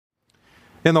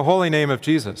In the holy name of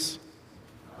Jesus.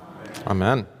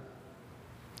 Amen.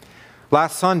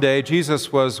 Last Sunday,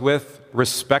 Jesus was with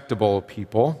respectable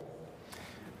people,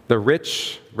 the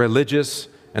rich, religious,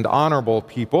 and honorable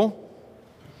people.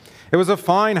 It was a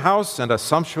fine house and a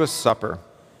sumptuous supper.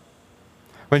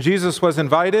 When Jesus was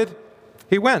invited,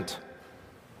 he went.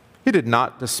 He did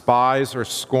not despise or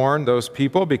scorn those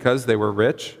people because they were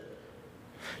rich.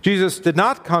 Jesus did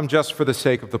not come just for the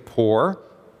sake of the poor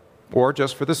or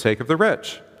just for the sake of the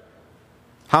rich.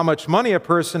 How much money a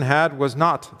person had was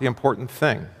not the important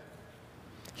thing.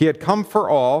 He had come for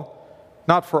all,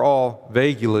 not for all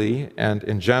vaguely and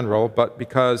in general, but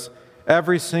because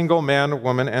every single man,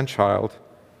 woman, and child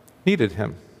needed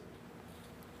him.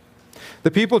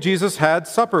 The people Jesus had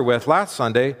supper with last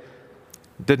Sunday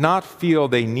did not feel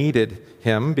they needed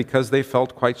him because they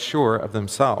felt quite sure of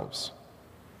themselves.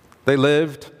 They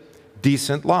lived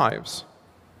decent lives.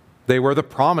 They were the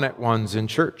prominent ones in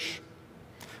church.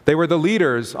 They were the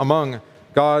leaders among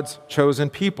God's chosen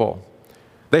people.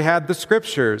 They had the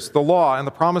scriptures, the law, and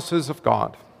the promises of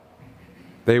God.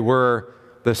 They were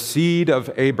the seed of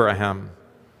Abraham,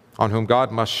 on whom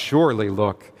God must surely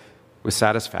look with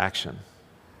satisfaction.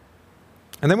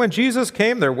 And then when Jesus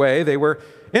came their way, they were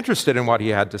interested in what he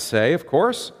had to say, of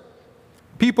course.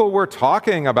 People were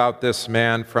talking about this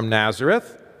man from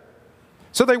Nazareth,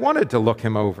 so they wanted to look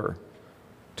him over,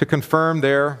 to confirm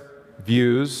their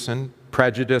views and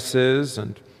prejudices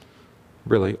and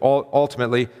really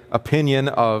ultimately opinion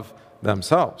of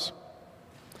themselves.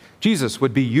 Jesus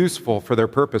would be useful for their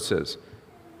purposes,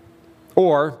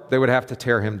 or they would have to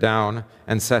tear him down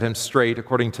and set him straight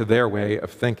according to their way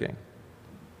of thinking.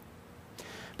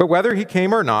 But whether he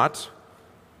came or not,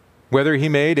 whether he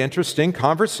made interesting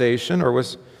conversation or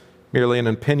was merely an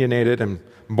opinionated and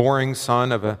boring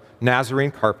son of a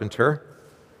Nazarene carpenter,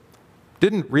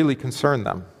 didn't really concern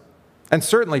them, and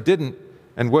certainly didn't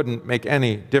and wouldn't make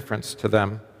any difference to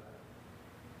them.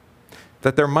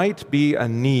 That there might be a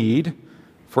need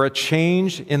for a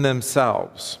change in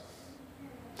themselves,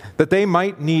 that they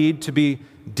might need to be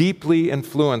deeply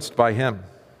influenced by him.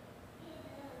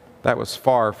 That was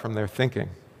far from their thinking.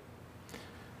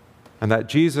 And that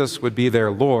Jesus would be their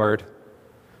Lord,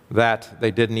 that they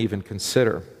didn't even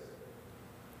consider.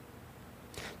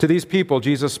 To these people,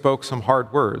 Jesus spoke some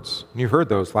hard words. You heard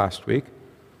those last week.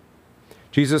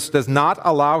 Jesus does not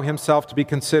allow himself to be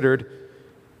considered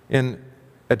in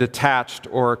a detached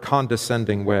or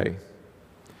condescending way.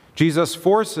 Jesus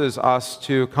forces us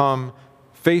to come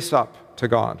face up to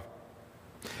God.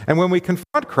 And when we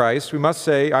confront Christ, we must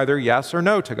say either yes or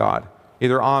no to God,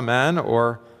 either amen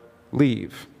or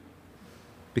leave,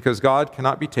 because God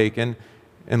cannot be taken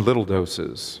in little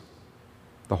doses.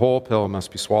 The whole pill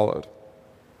must be swallowed.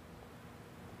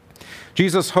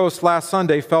 Jesus' hosts last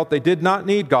Sunday felt they did not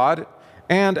need God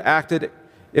and acted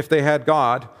if they had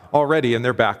God already in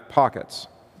their back pockets.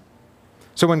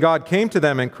 So when God came to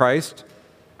them in Christ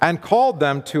and called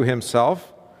them to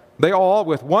himself, they all,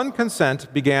 with one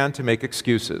consent, began to make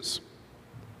excuses.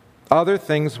 Other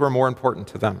things were more important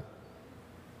to them.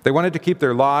 They wanted to keep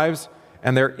their lives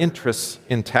and their interests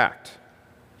intact.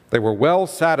 They were well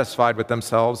satisfied with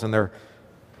themselves and their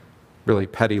really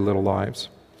petty little lives.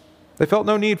 They felt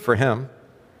no need for him.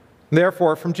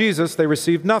 Therefore, from Jesus, they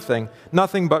received nothing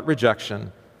but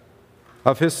rejection.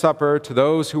 Of his supper, to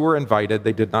those who were invited,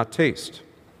 they did not taste.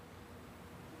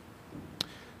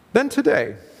 Then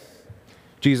today,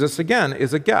 Jesus again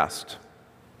is a guest,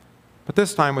 but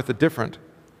this time with a different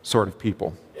sort of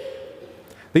people.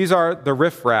 These are the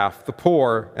riffraff, the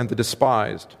poor, and the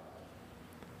despised.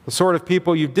 The sort of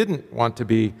people you didn't want to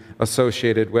be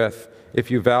associated with if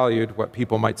you valued what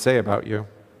people might say about you.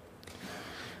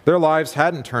 Their lives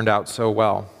hadn't turned out so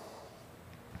well.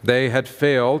 They had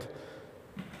failed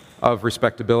of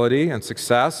respectability and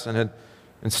success and had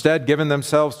instead given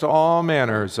themselves to all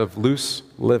manners of loose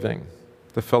living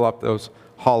to fill up those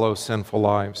hollow, sinful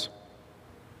lives.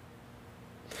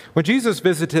 When Jesus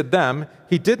visited them,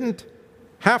 he didn't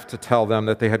have to tell them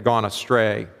that they had gone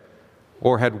astray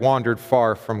or had wandered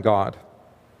far from God.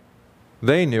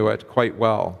 They knew it quite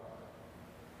well.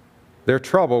 Their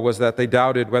trouble was that they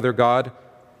doubted whether God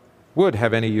would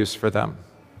have any use for them.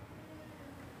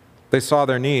 They saw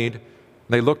their need.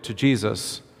 They looked to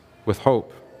Jesus with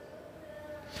hope.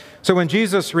 So when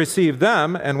Jesus received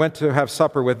them and went to have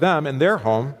supper with them in their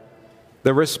home,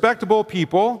 the respectable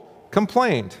people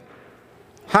complained.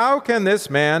 How can this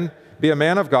man be a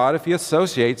man of God if he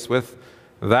associates with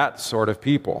that sort of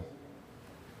people?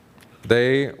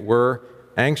 They were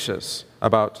anxious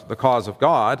about the cause of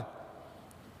God,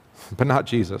 but not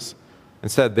Jesus.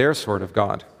 Instead, their sort of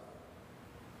God.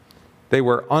 They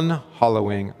were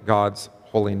unhallowing God's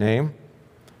holy name.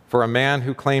 for a man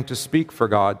who claimed to speak for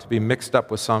God to be mixed up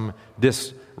with some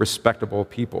disrespectable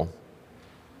people.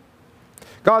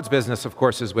 God's business, of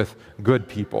course, is with good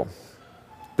people,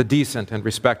 the decent and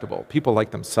respectable, people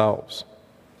like themselves.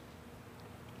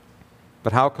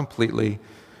 But how completely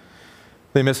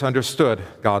they misunderstood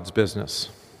God's business.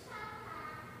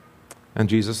 And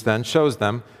Jesus then shows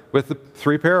them with the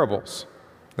three parables: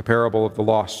 the parable of the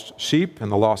lost sheep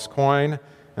and the lost coin,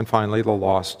 and finally the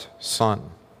lost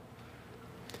son.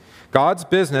 God's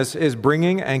business is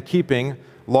bringing and keeping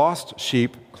lost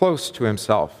sheep close to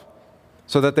himself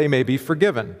so that they may be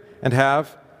forgiven and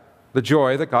have the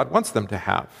joy that God wants them to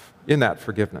have in that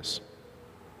forgiveness.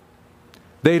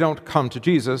 They don't come to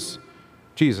Jesus,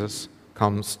 Jesus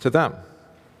comes to them,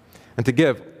 and to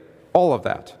give all of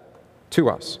that to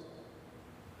us.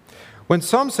 When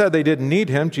some said they didn't need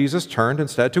him, Jesus turned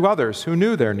instead to others who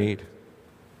knew their need.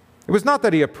 It was not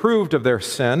that he approved of their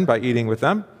sin by eating with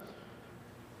them,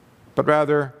 but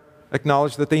rather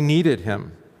acknowledged that they needed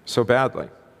him so badly.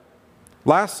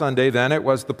 Last Sunday, then, it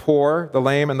was the poor, the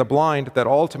lame, and the blind that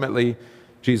ultimately,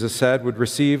 Jesus said, would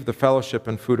receive the fellowship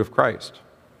and food of Christ.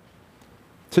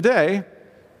 Today,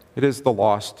 it is the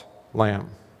lost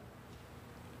lamb.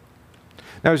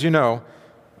 Now, as you know,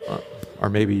 or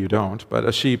maybe you don't, but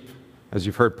a sheep, as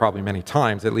you've heard probably many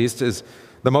times at least, is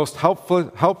the most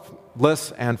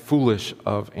helpless and foolish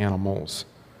of animals.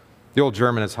 The old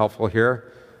German is helpful here.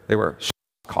 They were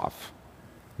Schafkopf,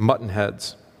 mutton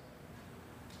heads.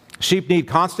 Sheep need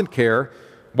constant care,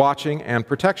 watching, and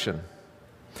protection.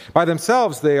 By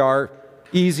themselves, they are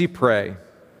easy prey.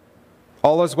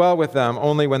 All is well with them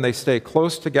only when they stay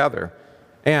close together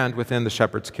and within the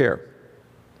shepherd's care.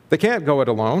 They can't go it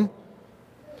alone.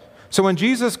 So when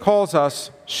Jesus calls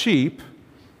us sheep,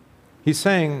 he's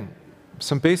saying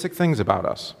some basic things about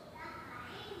us.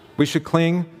 We should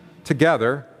cling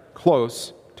together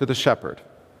close to the shepherd.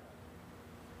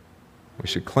 We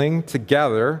should cling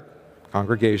together,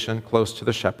 congregation, close to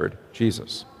the shepherd,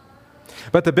 Jesus.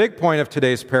 But the big point of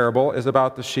today's parable is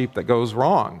about the sheep that goes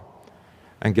wrong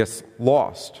and gets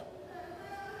lost.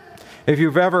 If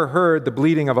you've ever heard the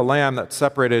bleating of a lamb that's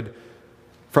separated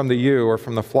from the ewe or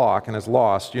from the flock and is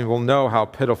lost, you will know how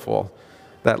pitiful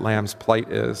that lamb's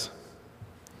plight is.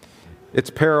 Its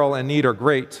peril and need are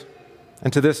great,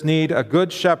 and to this need, a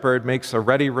good shepherd makes a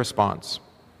ready response.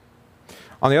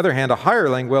 On the other hand, a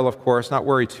hireling will, of course, not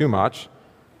worry too much,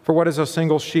 for what is a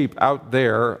single sheep out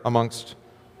there amongst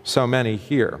so many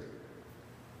here?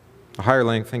 A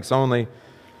hireling thinks only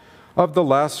of the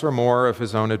less or more of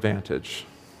his own advantage.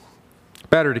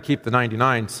 Better to keep the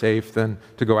 99 safe than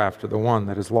to go after the one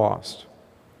that is lost.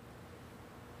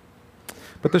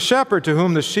 But the shepherd to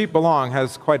whom the sheep belong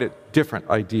has quite a different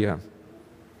idea.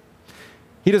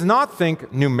 He does not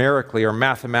think numerically or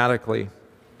mathematically,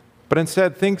 but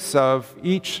instead thinks of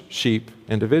each sheep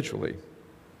individually.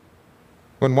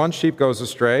 When one sheep goes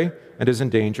astray and is in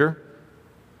danger,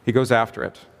 he goes after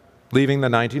it, leaving the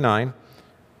 99,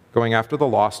 going after the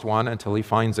lost one until he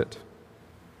finds it.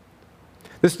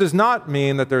 This does not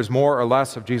mean that there's more or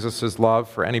less of Jesus' love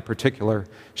for any particular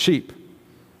sheep.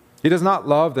 He does not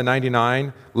love the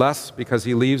 99 less because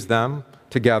he leaves them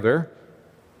together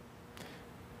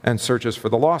and searches for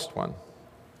the lost one.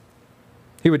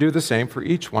 He would do the same for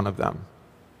each one of them.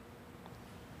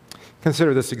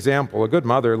 Consider this example. A good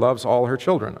mother loves all her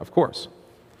children, of course.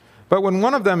 But when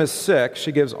one of them is sick,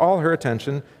 she gives all her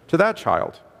attention to that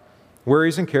child,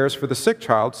 worries and cares for the sick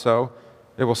child so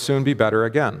it will soon be better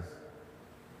again.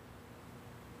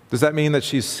 Does that mean that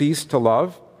she's ceased to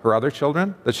love her other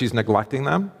children, that she's neglecting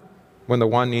them when the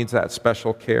one needs that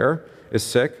special care, is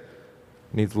sick,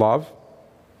 needs love?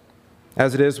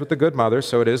 As it is with the good mother,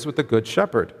 so it is with the good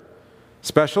shepherd.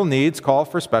 Special needs call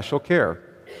for special care,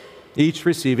 each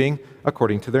receiving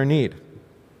according to their need.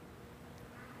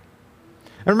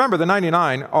 And remember, the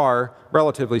 99 are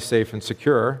relatively safe and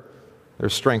secure.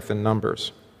 There's strength in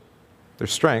numbers.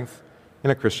 There's strength in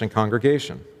a Christian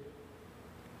congregation.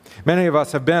 Many of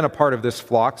us have been a part of this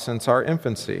flock since our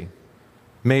infancy,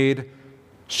 made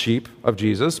sheep of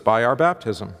Jesus by our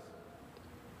baptism.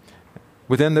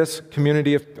 Within this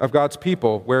community of God's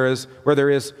people, where there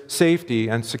is safety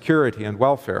and security and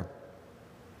welfare.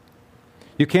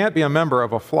 You can't be a member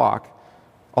of a flock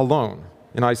alone,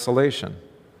 in isolation.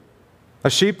 A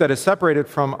sheep that is separated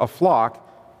from a flock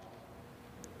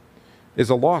is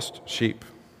a lost sheep.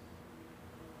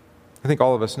 I think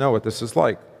all of us know what this is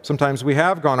like. Sometimes we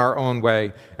have gone our own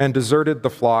way and deserted the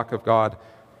flock of God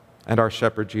and our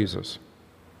shepherd Jesus.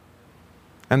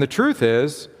 And the truth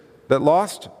is that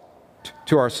lost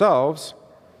to ourselves,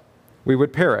 we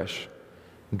would perish,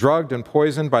 drugged and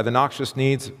poisoned by the noxious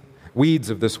weeds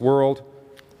of this world,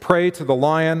 prey to the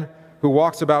lion who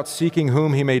walks about seeking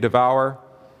whom he may devour,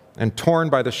 and torn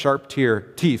by the sharp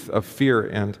teeth of fear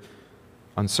and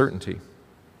uncertainty.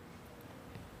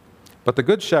 But the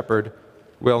Good Shepherd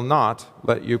will not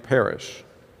let you perish.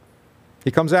 He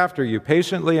comes after you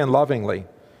patiently and lovingly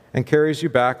and carries you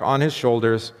back on his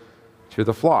shoulders to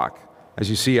the flock, as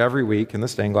you see every week in the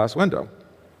stained glass window.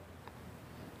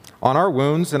 On our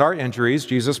wounds and our injuries,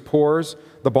 Jesus pours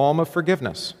the balm of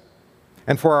forgiveness.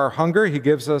 And for our hunger, he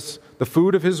gives us the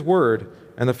food of his word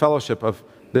and the fellowship of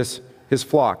his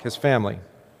flock, his family.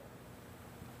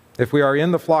 If we are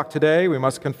in the flock today, we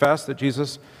must confess that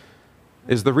Jesus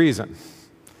is the reason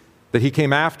that he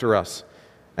came after us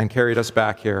and carried us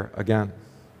back here again.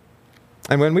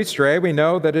 And when we stray, we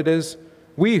know that it is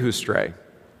we who stray.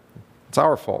 It's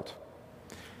our fault.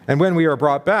 And when we are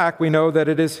brought back, we know that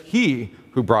it is he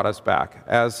who brought us back,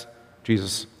 as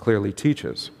Jesus clearly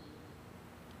teaches.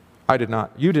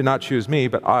 You did not choose me,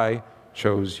 but I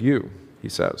chose you, he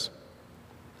says.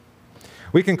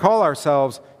 We can call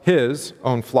ourselves his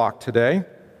own flock today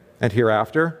and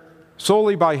hereafter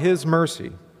solely by his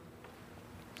mercy.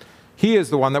 He is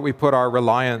the one that we put our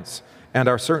reliance and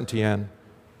our certainty in,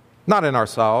 not in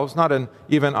ourselves, not in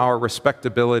even our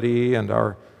respectability and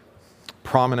our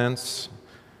prominence,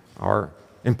 our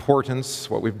importance,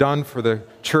 what we've done for the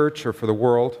church or for the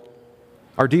world,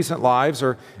 our decent lives,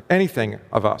 or anything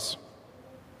of us.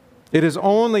 It is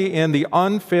only in the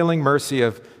unfailing mercy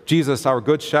of Jesus, our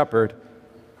Good Shepherd,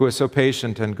 who is so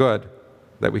patient and good,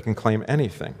 that we can claim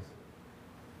anything.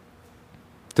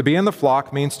 To be in the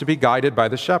flock means to be guided by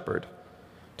the shepherd,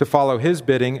 to follow his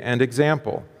bidding and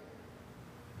example.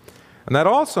 And that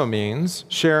also means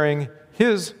sharing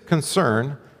his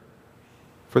concern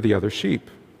for the other sheep,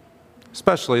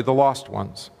 especially the lost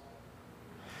ones.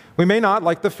 We may not,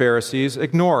 like the Pharisees,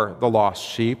 ignore the lost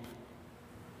sheep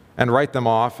and write them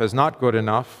off as not good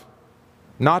enough,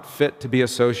 not fit to be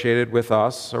associated with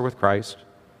us or with Christ.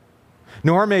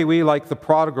 Nor may we, like the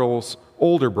prodigal's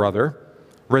older brother,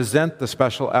 resent the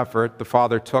special effort the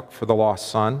father took for the lost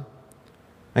son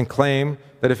and claim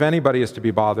that if anybody is to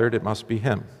be bothered, it must be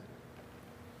him.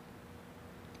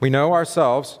 We know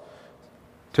ourselves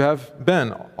to have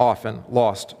been often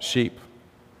lost sheep,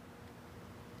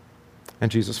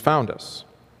 and Jesus found us.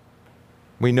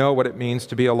 We know what it means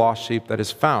to be a lost sheep that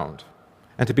is found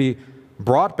and to be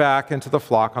brought back into the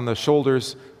flock on the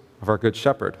shoulders of our Good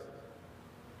Shepherd.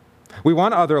 We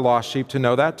want other lost sheep to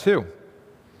know that too.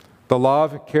 The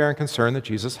love, care, and concern that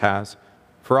Jesus has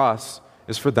for us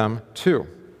is for them too.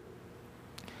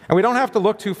 And we don't have to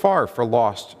look too far for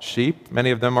lost sheep.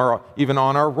 Many of them are even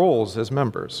on our rolls as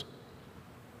members.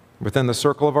 Within the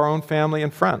circle of our own family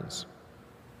and friends,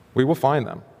 we will find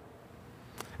them.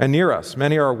 And near us,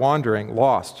 many are wandering,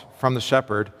 lost from the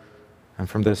shepherd and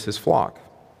from his flock.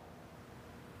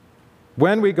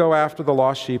 When we go after the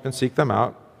lost sheep and seek them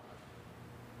out,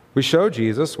 we show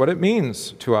Jesus what it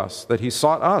means to us that he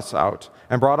sought us out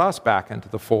and brought us back into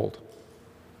the fold.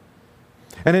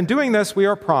 And in doing this, we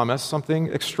are promised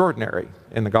something extraordinary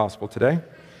in the gospel today: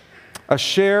 a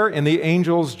share in the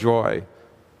angels' joy,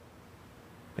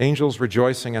 angels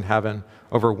rejoicing in heaven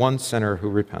over one sinner who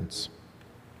repents,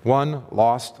 one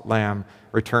lost lamb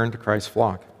returned to Christ's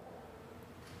flock.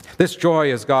 This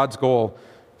joy is God's goal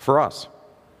for us.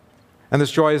 And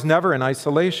this joy is never in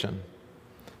isolation.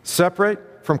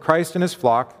 Separate from Christ and his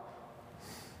flock,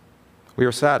 we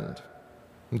are saddened.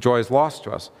 And joy is lost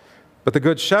to us. But the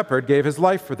Good Shepherd gave his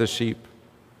life for the sheep,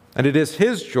 and it is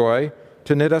his joy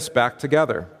to knit us back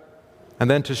together, and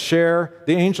then to share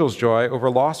the angels' joy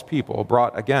over lost people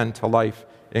brought again to life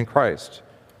in Christ,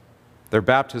 their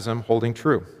baptism holding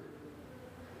true.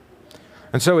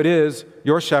 And so it is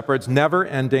your shepherd's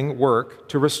never-ending work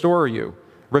to restore you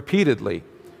repeatedly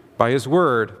by his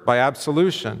word, by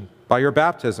absolution, by your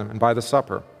baptism, and by the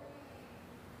supper.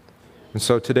 And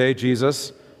so today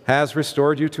Jesus has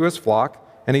restored you to his flock,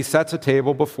 and he sets a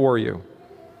table before you.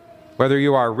 Whether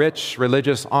you are rich,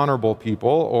 religious, honorable people,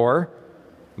 or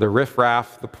the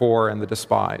riffraff, the poor, and the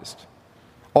despised,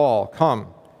 all come,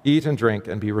 eat and drink,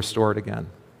 and be restored again.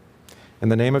 In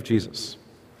the name of Jesus.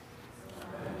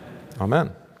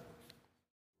 Amen.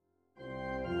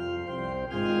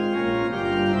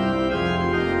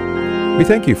 We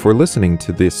thank you for listening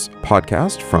to this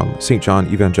podcast from St.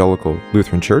 John Evangelical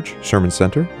Lutheran Church, Sherman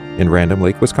Center in Random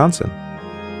Lake, Wisconsin.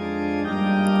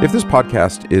 If this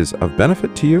podcast is of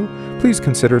benefit to you, please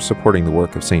consider supporting the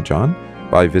work of St. John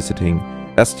by visiting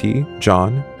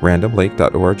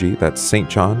stjohnrandomlake.org. That's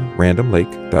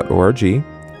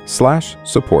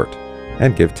stjohnrandomlake.org/support,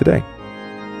 and give today.